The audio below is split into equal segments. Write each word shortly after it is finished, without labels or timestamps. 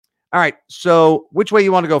All right. So which way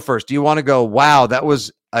you want to go first? Do you want to go, wow, that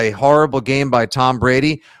was a horrible game by Tom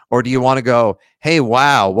Brady? Or do you want to go, hey,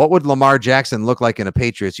 wow, what would Lamar Jackson look like in a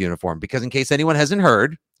Patriots uniform? Because in case anyone hasn't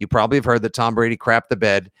heard, you probably have heard that Tom Brady crapped the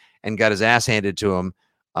bed and got his ass handed to him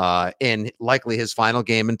in likely his final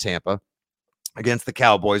game in Tampa against the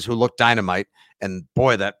Cowboys, who looked dynamite. And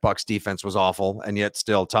boy, that Bucs defense was awful. And yet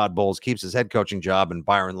still Todd Bowles keeps his head coaching job and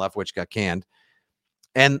Byron Leftwich got canned.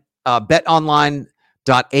 And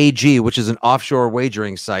BetOnline.ag, which is an offshore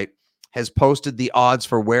wagering site, has posted the odds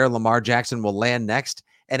for where Lamar Jackson will land next.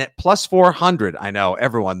 And at plus 400, I know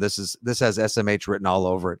everyone, this has SMH written all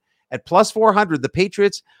over it. At plus 400, the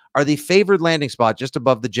Patriots are the favored landing spot just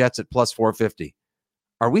above the Jets at plus 450.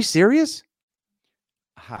 Are we serious?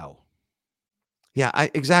 How? Yeah,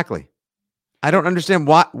 exactly. I don't understand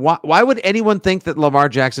why would anyone think that Lamar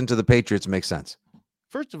Jackson to the Patriots makes sense?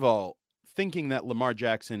 First of all, thinking that Lamar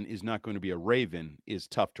Jackson is not going to be a Raven is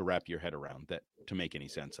tough to wrap your head around, that to make any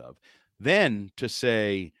sense of. Then to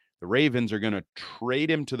say the Ravens are going to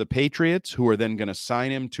trade him to the Patriots, who are then going to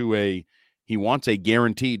sign him to he wants a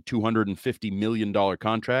guaranteed $250 million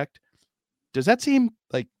contract. Does that seem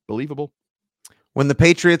like believable? When the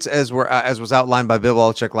Patriots, as was outlined by Bill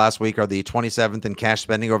Belichick last week, are the 27th in cash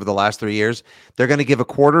spending over the last 3 years, they're going to give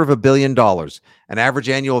 $250 million, an average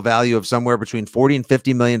annual value of somewhere between $40 and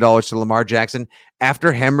 $50 million to Lamar Jackson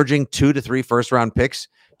after hemorrhaging 2 to 3 first-round picks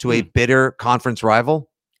to a bitter conference rival.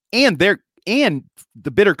 And the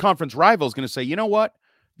bitter conference rival is going to say, you know what?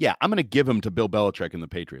 Yeah, I'm going to give him to Bill Belichick and the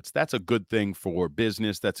Patriots. That's a good thing for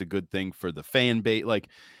business. That's a good thing for the fan base. Like,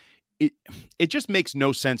 it just makes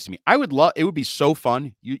no sense to me. It would be so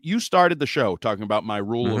fun. You started the show talking about my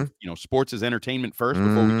rule of, sports is entertainment first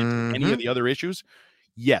before we get to any of the other issues.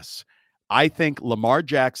 Yes. I think Lamar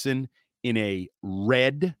Jackson in a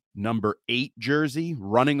red number 8 jersey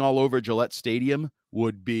running all over Gillette Stadium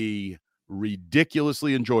would be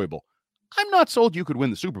ridiculously enjoyable. I'm not sold you could win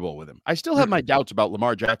the Super Bowl with him. I still have my doubts about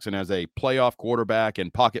Lamar Jackson as a playoff quarterback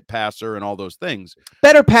and pocket passer and all those things.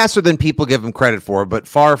 Better passer than people give him credit for, but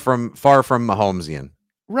far from Mahomesian.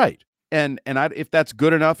 Right. And if that's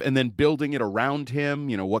good enough, and then building it around him,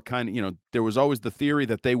 what kind of, there was always the theory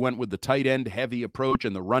that they went with the tight end heavy approach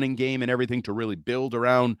and the running game and everything to really build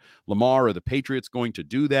around Lamar. Are the Patriots going to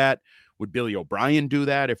do that? Would Billy O'Brien do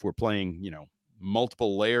that if we're playing,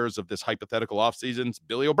 multiple layers of this hypothetical offseason?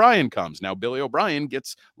 Billy O'Brien comes. Now Billy O'Brien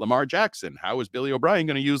gets Lamar Jackson. How is Billy O'Brien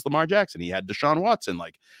going to use Lamar Jackson? He had Deshaun Watson.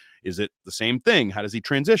 Like, is it the same thing? How does he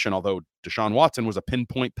transition? Although Deshaun Watson was a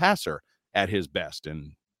pinpoint passer at his best,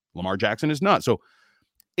 and Lamar Jackson is not. So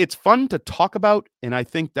it's fun to talk about, and I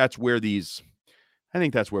think that's where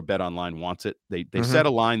BetOnline wants it. They set a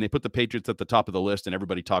line, they put the Patriots at the top of the list, and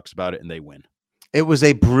everybody talks about it, and they win. It was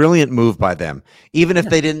a brilliant move by them. Even if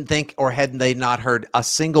they didn't think, or had they not heard a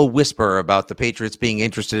single whisper about the Patriots being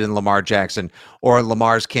interested in Lamar Jackson, or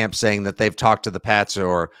Lamar's camp saying that they've talked to the Pats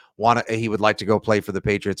or he would like to go play for the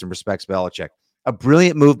Patriots and respects Belichick. A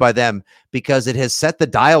brilliant move by them, because it has set the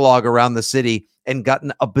dialogue around the city and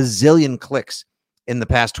gotten a bazillion clicks in the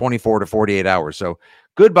past 24 to 48 hours. So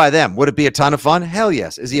good by them. Would it be a ton of fun? Hell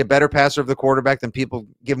yes. Is he a better passer of the quarterback than people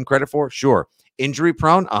give him credit for? Sure. Injury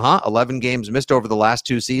prone? 11 games missed over the last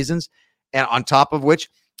 2 seasons. And on top of which,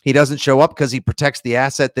 he doesn't show up because he protects the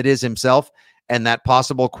asset that is himself and that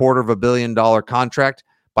possible $250 million contract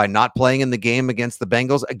by not playing in the game against the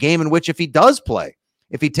Bengals, a game in which if he does play,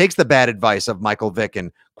 if he takes the bad advice of Michael Vick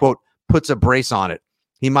and, quote, puts a brace on it,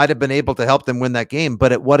 he might have been able to help them win that game,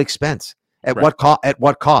 but at what expense? At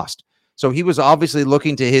what cost? So he was obviously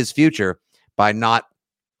looking to his future by not,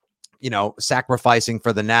 sacrificing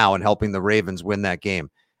for the now and helping the Ravens win that game.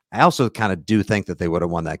 I also kind of do think that they would have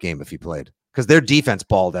won that game if he played, because their defense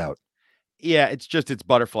balled out. Yeah, it's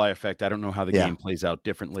butterfly effect. I don't know how the game plays out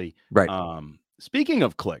differently. Right. Speaking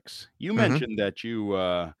of clicks, you mentioned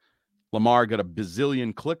that Lamar got a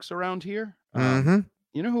bazillion clicks around here.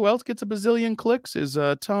 You know who else gets a bazillion clicks is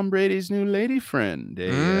Tom Brady's new lady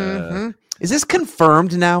friend. Is this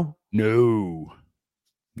confirmed now? No.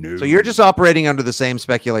 So you're just operating under the same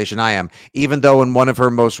speculation I am, even though in one of her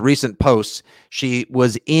most recent posts, she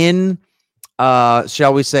was in,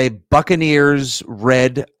 shall we say, Buccaneers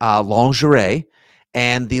red lingerie,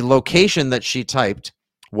 and the location that she typed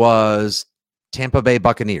was Tampa Bay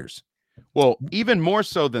Buccaneers. Well, even more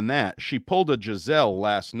so than that, she pulled a Giselle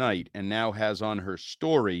last night and now has on her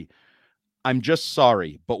story, "I'm just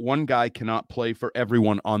sorry, but one guy cannot play for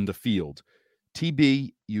everyone on the field.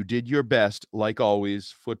 TB, you did your best, like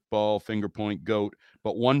always, football, finger point, goat,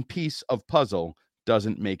 but one piece of puzzle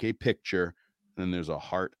doesn't make a picture." Then there's a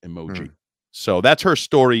heart emoji. So that's her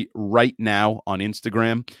story right now on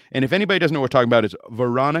Instagram. And if anybody doesn't know what we're talking about, it's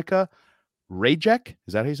Veronica Rajek.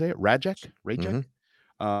 Is that how you say it? Rajek? Rajek?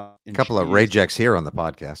 A couple of Rajeks here on the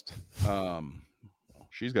podcast.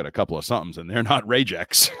 She's got a couple of somethings, and they're not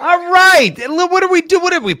Rajeks. All right. What do we do?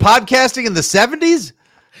 What are we podcasting in the 70s?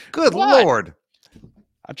 Good Lord.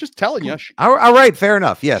 I'm just telling you. All right. Fair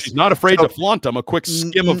enough. Yes. She's not afraid to flaunt them. A quick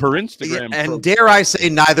skim of her Instagram. And dare I say,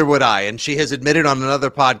 neither would I. And she has admitted on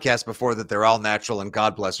another podcast before that they're all natural, and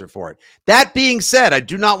God bless her for it. That being said, I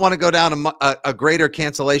do not want to go down a greater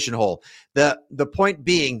cancellation hole. The point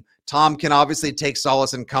being, Tom can obviously take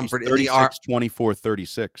solace and comfort in the art. 24,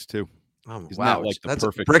 36 too. Oh, Isn't wow. that like the That's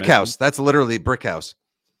perfect brick measurement? house. That's literally brick house.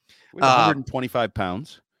 125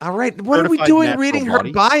 pounds. All right. What are we doing reading her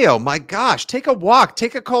bio? My gosh. Take a walk.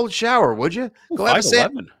 Take a cold shower, would you? Go have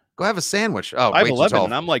a sandwich. Oh, 5'11",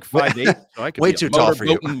 and I'm like 5'8", so I could way too tall for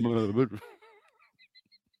you.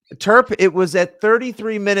 Terp, it was at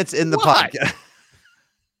 33 minutes in the podcast.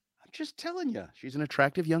 I'm just telling you. She's an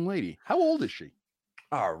attractive young lady. How old is she?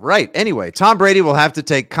 All right. Anyway, Tom Brady will have to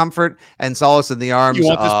take comfort and solace in the arms of... You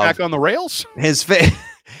want this back on the rails? His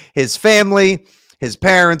family, his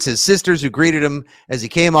parents, his sisters who greeted him as he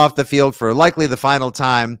came off the field for likely the final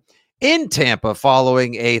time in Tampa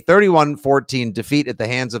following a 31-14 defeat at the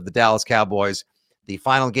hands of the Dallas Cowboys. The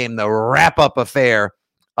final game, the wrap-up affair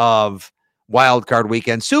of Wild Card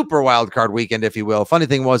Weekend, Super Wild Card Weekend, if you will. Funny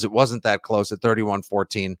thing was, it wasn't that close at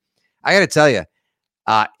 31-14. I got to tell you,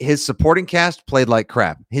 his supporting cast played like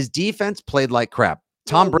crap. His defense played like crap.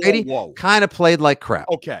 Tom Brady kind of played like crap.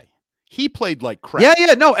 Okay. He played like crap.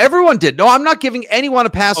 Yeah. No, everyone did. No, I'm not giving anyone a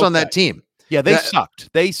pass on that team. Yeah, they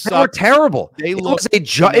sucked. They were terrible. It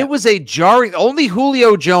was a jarring. Only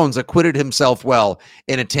Julio Jones acquitted himself well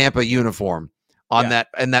in a Tampa uniform on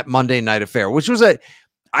that Monday night affair, which was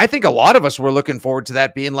I think a lot of us were looking forward to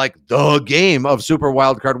that being like the game of Super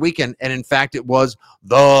Wildcard Weekend. And in fact, it was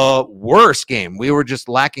the worst game. We were just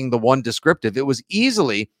lacking the one descriptive. It was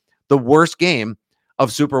easily the worst game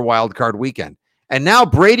of Super Wildcard Weekend. And now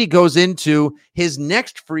Brady goes into his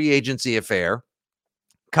next free agency affair,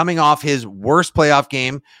 coming off his worst playoff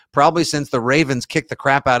game, probably since the Ravens kicked the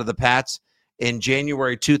crap out of the Pats in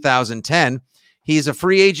January 2010. He's a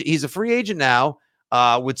free agent. He's a free agent now,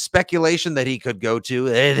 with speculation that he could go to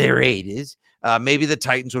the Raiders. Maybe the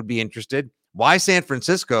Titans would be interested. Why San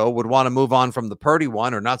Francisco would want to move on from the Purdy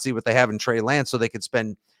one or not see what they have in Trey Lance so they could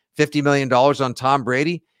spend $50 million on Tom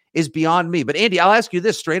Brady is beyond me. But Andy, I'll ask you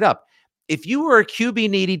this straight up. If you were a QB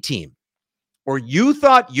needy team, or you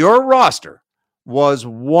thought your roster was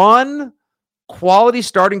one quality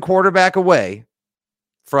starting quarterback away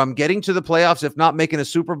from getting to the playoffs, if not making a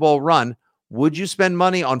Super Bowl run, would you spend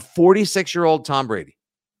money on 46-year-old Tom Brady?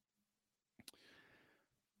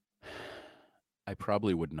 I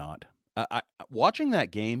probably would not. Watching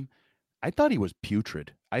that game, I thought he was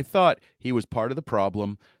putrid. I thought he was part of the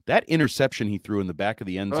problem. That interception he threw in the back of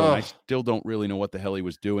the end zone, I still don't really know what the hell he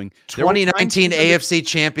was doing. 2019 AFC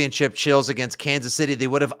Championship chills against Kansas City. They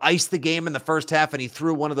would have iced the game in the first half, and he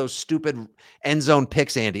threw one of those stupid end zone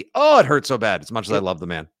picks, Andy. Oh, it hurt so bad, as much as I love the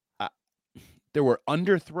man. There were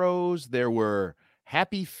underthrows. There were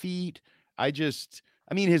happy feet.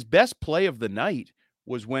 His best play of the night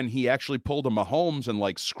was when he actually pulled a Mahomes and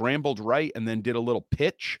like scrambled right and then did a little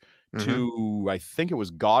pitch to, I think it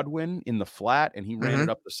was Godwin in the flat, and he ran it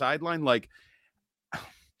up the sideline. Like,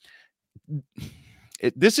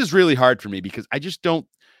 this is really hard for me because I just don't.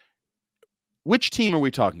 Which team are we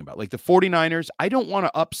talking about? Like the 49ers? I don't want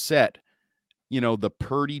to upset, the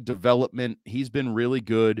Purdy development. He's been really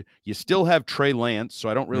good. You still have Trey Lance, so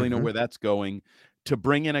I don't really know where that's going. To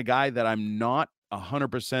bring in a guy that I'm not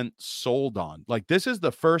 100% sold on. Like, this is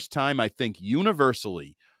the first time I think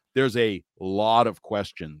universally there's a lot of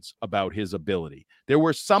questions about his ability. There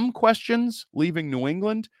were some questions leaving New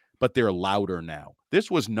England, but they're louder now.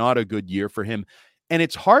 This was not a good year for him. And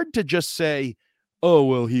it's hard to just say, oh,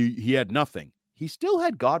 well, he had nothing. He still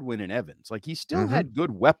had Godwin and Evans. Like, he still had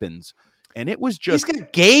good weapons. And it was just... He's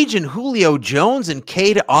got Gage and Julio Jones and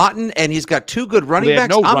Cade Otton, and he's got two good running backs.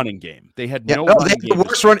 They had no running game. They had no running game. The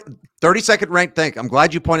worst 32nd ranked thing. I'm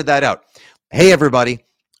glad you pointed that out. Hey, everybody.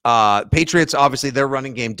 Patriots, obviously, their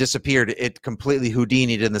running game disappeared. It completely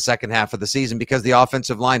Houdini'd in the second half of the season because the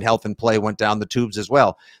offensive line health and play went down the tubes as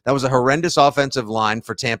well. That was a horrendous offensive line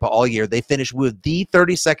for Tampa all year. They finished with the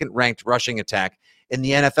 32nd ranked rushing attack in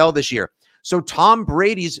the NFL this year. So Tom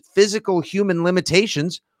Brady's physical human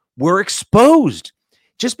limitations were exposed.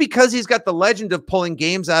 Just because he's got the legend of pulling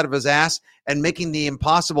games out of his ass and making the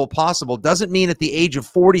impossible possible doesn't mean at the age of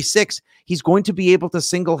 46, he's going to be able to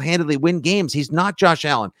single-handedly win games. He's not Josh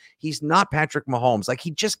Allen. He's not Patrick Mahomes. Like,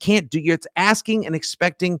 he just can't do it. It's asking and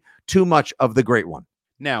expecting too much of the great one.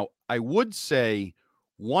 Now, I would say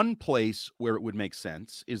one place where it would make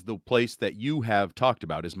sense is the place that you have talked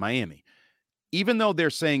about is Miami. Even though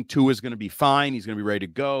they're saying Tua is going to be fine, he's going to be ready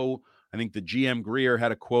to go. I think the GM Greer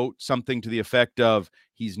had a quote, something to the effect of,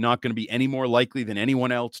 he's not going to be any more likely than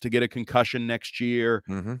anyone else to get a concussion next year.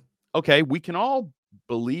 Mm-hmm. Okay, we can all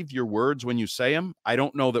believe your words when you say them. I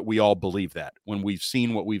don't know that we all believe that when we've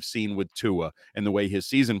seen what we've seen with Tua and the way his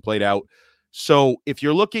season played out. So if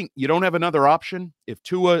you're looking, you don't have another option. If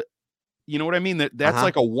Tua, you know what I mean? That's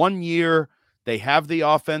like a 1 year. They have the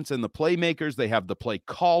offense and the playmakers. They have the play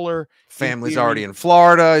caller. Family's already in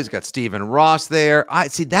Florida. He's got Stephen Ross there. I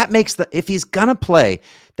see that makes if he's going to play,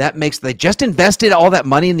 they just invested all that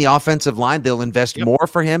money in the offensive line. They'll invest more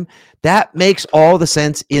for him. That makes all the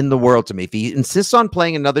sense in the world to me. If he insists on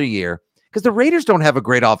playing another year, because the Raiders don't have a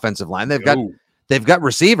great offensive line. They've got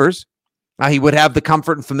receivers. He would have the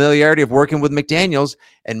comfort and familiarity of working with McDaniels,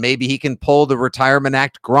 and maybe he can pull the retirement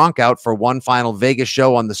act Gronk out for one final Vegas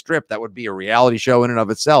show on the Strip. That would be a reality show in and of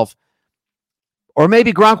itself. Or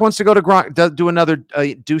maybe Gronk wants to go to Gronk, do another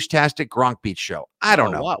douche-tastic Gronk Beach show. I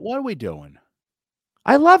don't know. What are we doing?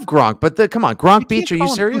 I love Gronk, but come on, Gronk Beach, are you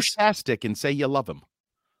serious? Douche-tastic and say you love him.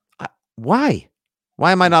 Why?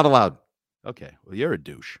 Why am I not allowed? Okay, well, you're a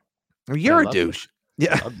douche. You're a douche.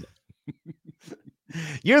 Yeah.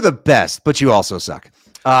 You're the best, but you also suck.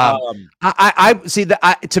 I see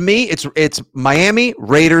that. To me, it's Miami,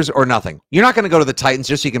 Raiders, or nothing. You're not going to go to the Titans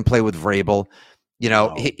just so you can play with Vrabel,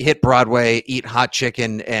 hit Broadway, eat hot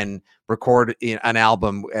chicken, and record an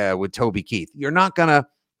album with Toby Keith. You're not going to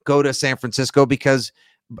go to San Francisco because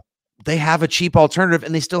they have a cheap alternative,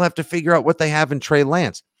 and they still have to figure out what they have in Trey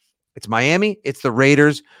Lance. It's Miami, it's the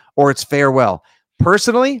Raiders, or it's farewell.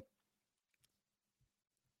 Personally,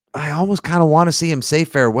 I almost kind of want to see him say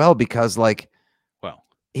farewell because, now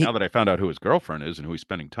that I found out who his girlfriend is and who he's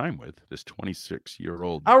spending time with, this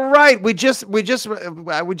 26-year-old. All right, we just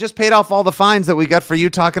paid off all the fines that we got for you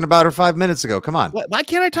talking about her 5 minutes ago. Come on. Why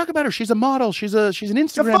can't I talk about her? She's a model. She's an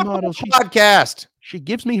Instagram model. Podcast. She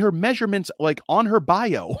gives me her measurements on her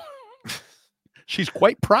bio. She's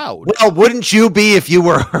quite proud. Well, wouldn't you be if you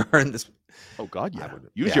were her in this? Oh God, yeah.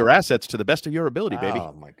 Use your assets to the best of your ability, baby.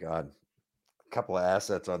 Oh my God. Couple of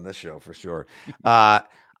assets on this show for sure.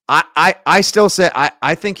 I still say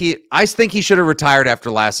I think he should have retired after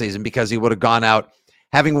last season because he would have gone out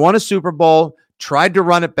having won a Super Bowl, tried to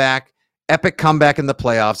run it back, epic comeback in the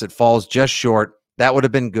playoffs. It falls just short. That would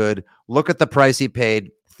have been good. Look at the price he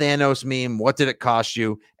paid. Thanos meme. What did it cost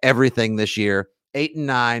you? Everything this year.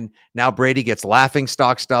 8-9. Now Brady gets laughing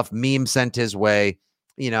stock stuff. Meme sent his way.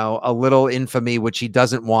 A little infamy, which he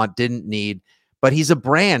doesn't want, didn't need. But he's a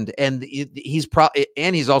brand, and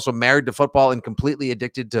he's also married to football and completely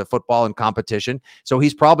addicted to football and competition. So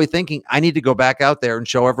he's probably thinking, I need to go back out there and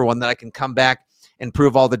show everyone that I can come back and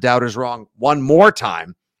prove all the doubters wrong one more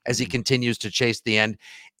time as he continues to chase the end.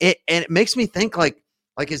 And it makes me think, like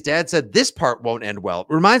his dad said, this part won't end well.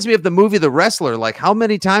 It reminds me of the movie The Wrestler. Like, how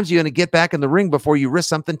many times are you going to get back in the ring before you risk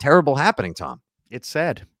something terrible happening, Tom? It's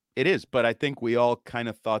sad. It is, but I think we all kind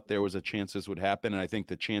of thought there was a chance this would happen, and I think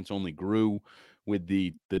the chance only grew with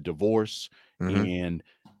the divorce. And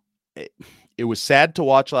it was sad to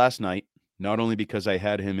watch last night, not only because I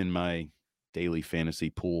had him in my daily fantasy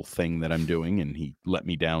pool thing that I'm doing, and he let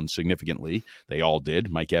me down significantly. They all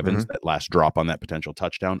did. Mike Evans, that last drop on that potential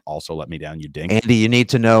touchdown, also let me down. You dink. Andy, you need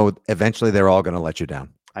to know eventually they're all going to let you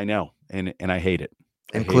down. I know, and I hate it.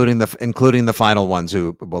 Including the final ones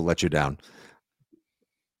who will let you down.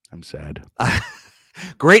 I'm sad.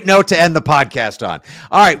 Great note to end the podcast on.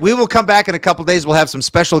 All right, we will come back in a couple days. We'll have some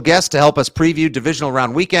special guests to help us preview divisional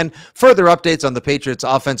round weekend, further updates on the Patriots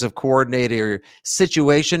offensive coordinator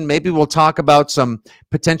situation. Maybe we'll talk about some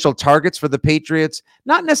potential targets for the Patriots,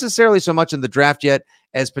 not necessarily so much in the draft yet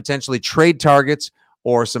as potentially trade targets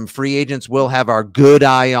or some free agents we'll have our good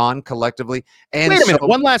eye on collectively. And wait a minute,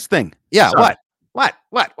 one last thing. Yeah, Sorry. What?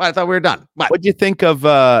 I thought we were done. What'd you think of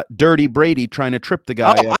Dirty Brady trying to trip the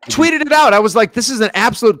guy? I tweeted it out. I was like, this is an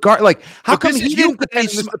absolute how come he didn't?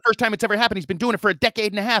 This is the first time it's ever happened. He's been doing it for a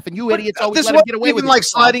decade and a half, and you idiots always let him get away with it. Like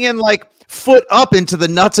sliding in foot up into the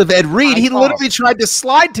nuts of Ed Reed. He literally tried to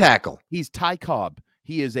slide tackle. He's Ty Cobb.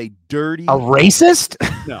 He is a dirty... A racist?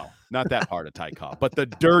 No, not that part of Ty Cobb, but the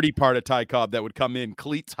dirty part of Ty Cobb that would come in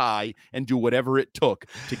cleats high and do whatever it took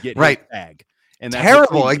to get his bag. And that's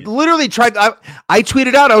terrible. I literally tried. I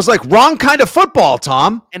tweeted out. I was like, wrong kind of football,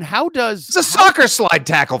 Tom. And how does it's a soccer slide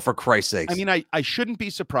tackle, for Christ's sakes? I mean, I shouldn't be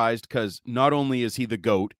surprised, because not only is he the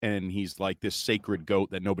GOAT and he's like this sacred GOAT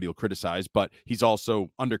that nobody will criticize, but he's also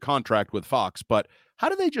under contract with Fox. But how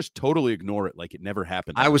do they just totally ignore it like it never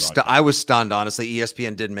happened? I was stunned, honestly.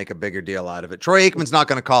 ESPN didn't make a bigger deal out of it. Troy Aikman's not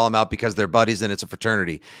going to call him out because they're buddies and it's a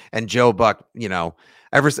fraternity. And Joe Buck,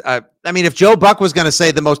 I mean, if Joe Buck was going to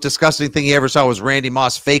say the most disgusting thing he ever saw was Randy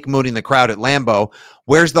Moss fake mooning the crowd at Lambeau,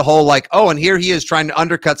 where's the whole and here he is trying to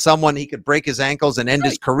undercut someone, he could break his ankles and end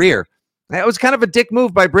his career. That was kind of a dick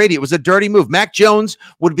move by Brady. It was a dirty move. Mac Jones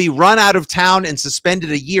would be run out of town and suspended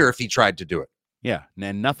a year if he tried to do it. Yeah,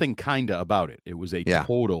 and nothing kinda about it. It was a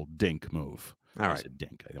total dink move. All right.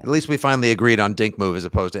 At least we finally agreed on dink move as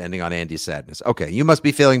opposed to ending on Andy's sadness. Okay, you must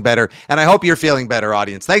be feeling better, and I hope you're feeling better,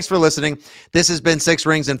 audience. Thanks for listening. This has been Six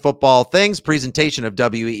Rings and Football Things, presentation of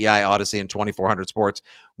WEEI Odyssey and 2400 Sports.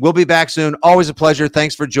 We'll be back soon. Always a pleasure.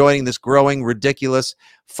 Thanks for joining this growing, ridiculous,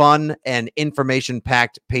 fun, and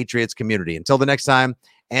information-packed Patriots community. Until the next time,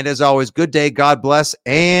 and as always, good day, God bless,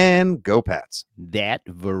 and go Pats. That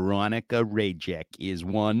Veronica Rajek is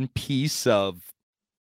one piece of